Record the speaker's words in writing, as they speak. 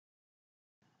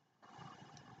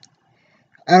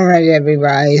Alright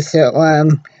everybody, so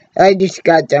I just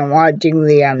got done watching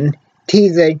the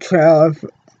teaser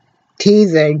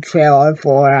trailer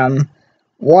for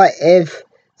What If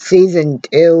Season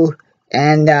 2,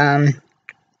 and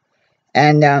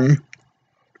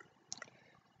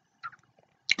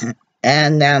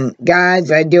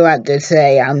guys, I do have to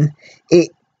say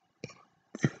it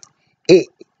it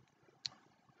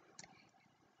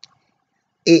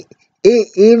it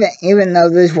even though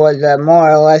this was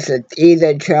more or less a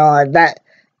teaser trailer,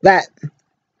 that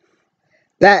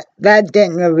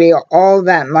didn't reveal all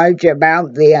that much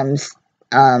about the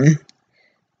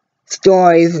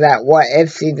stories that What If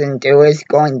Season 2 is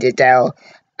going to tell.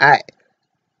 I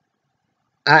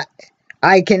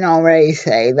can already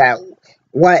say that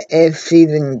What If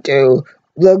Season 2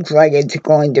 looks like it's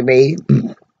going to be,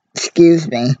 excuse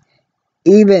me,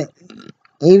 even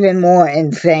more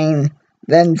insane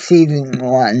than Season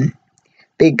 1,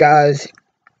 because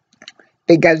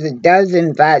it does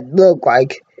in fact look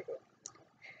like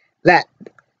that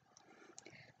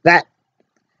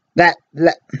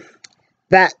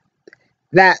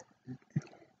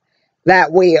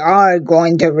we are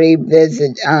going to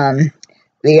revisit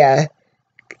the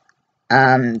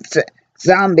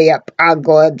zombie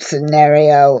apocalypse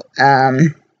scenario.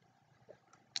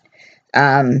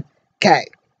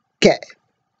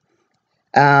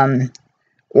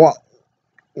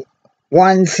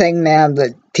 One segment of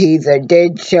the teaser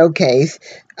did showcase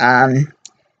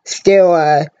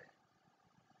still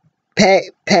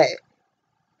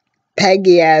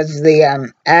Peggy as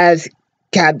the as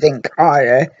Captain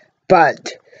Carter,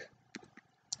 but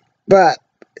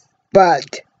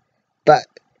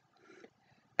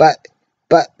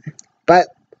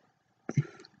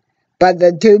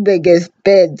the two biggest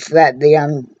bits that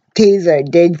the teaser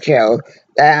did show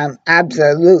that I'm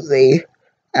absolutely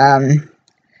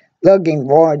looking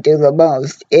forward to the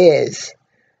most is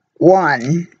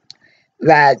one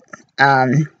that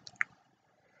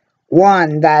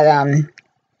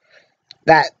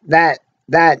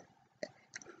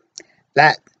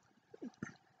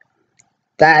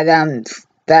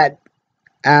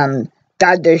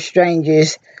Doctor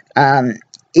Strange's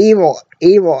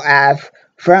evil half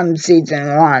from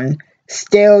Season 1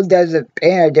 still does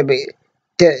appear to be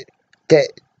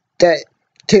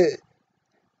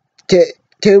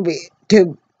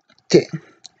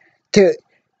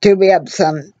to be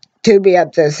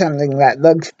up to something that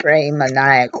looks pretty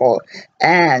maniacal,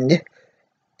 and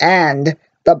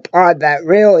the part that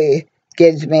really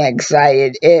gets me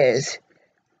excited is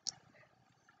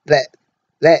that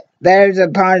there's a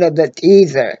part of the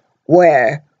teaser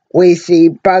where we see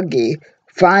Bucky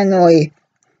finally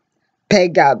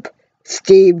pick up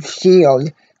Steve's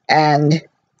shield and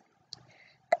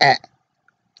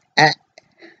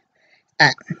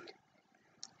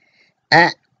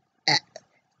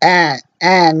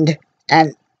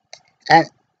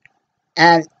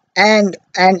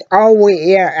all we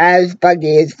hear as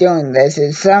Bucky is doing this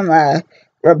is some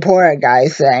reporter guy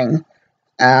saying,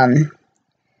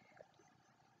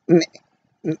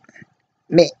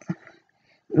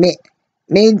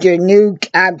 meet your new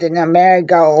Captain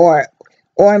America,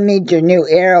 or meet your new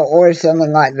hero, or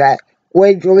something like that,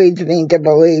 which leads me to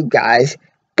believe, guys,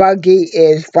 Bucky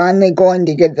is finally going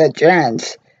to get the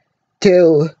chance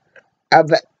to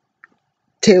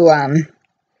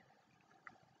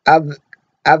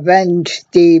avenge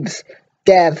Steve's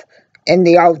death in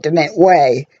the ultimate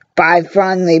way by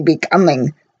finally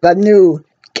becoming the new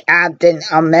Captain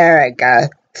America.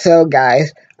 So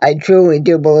guys, I truly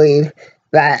do believe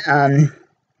that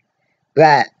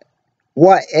that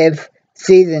What If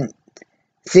Season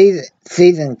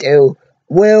 2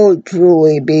 will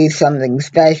truly be something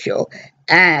special,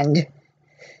 and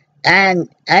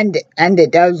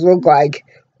it does look like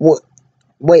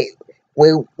we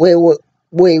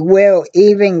will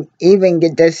even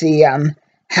get to see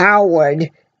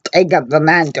Howard take up the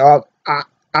mantle of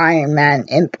Iron Man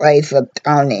in place of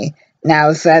Tony.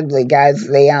 Now, sadly, guys,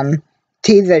 the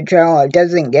teaser trailer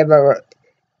doesn't give a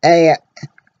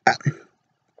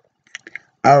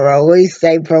release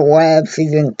date for What If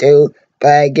Season 2,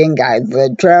 but again, guys,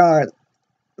 the trailer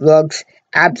looks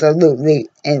absolutely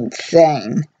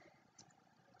insane.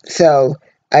 So,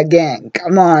 again,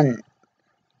 come on,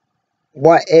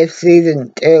 What If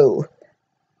Season 2?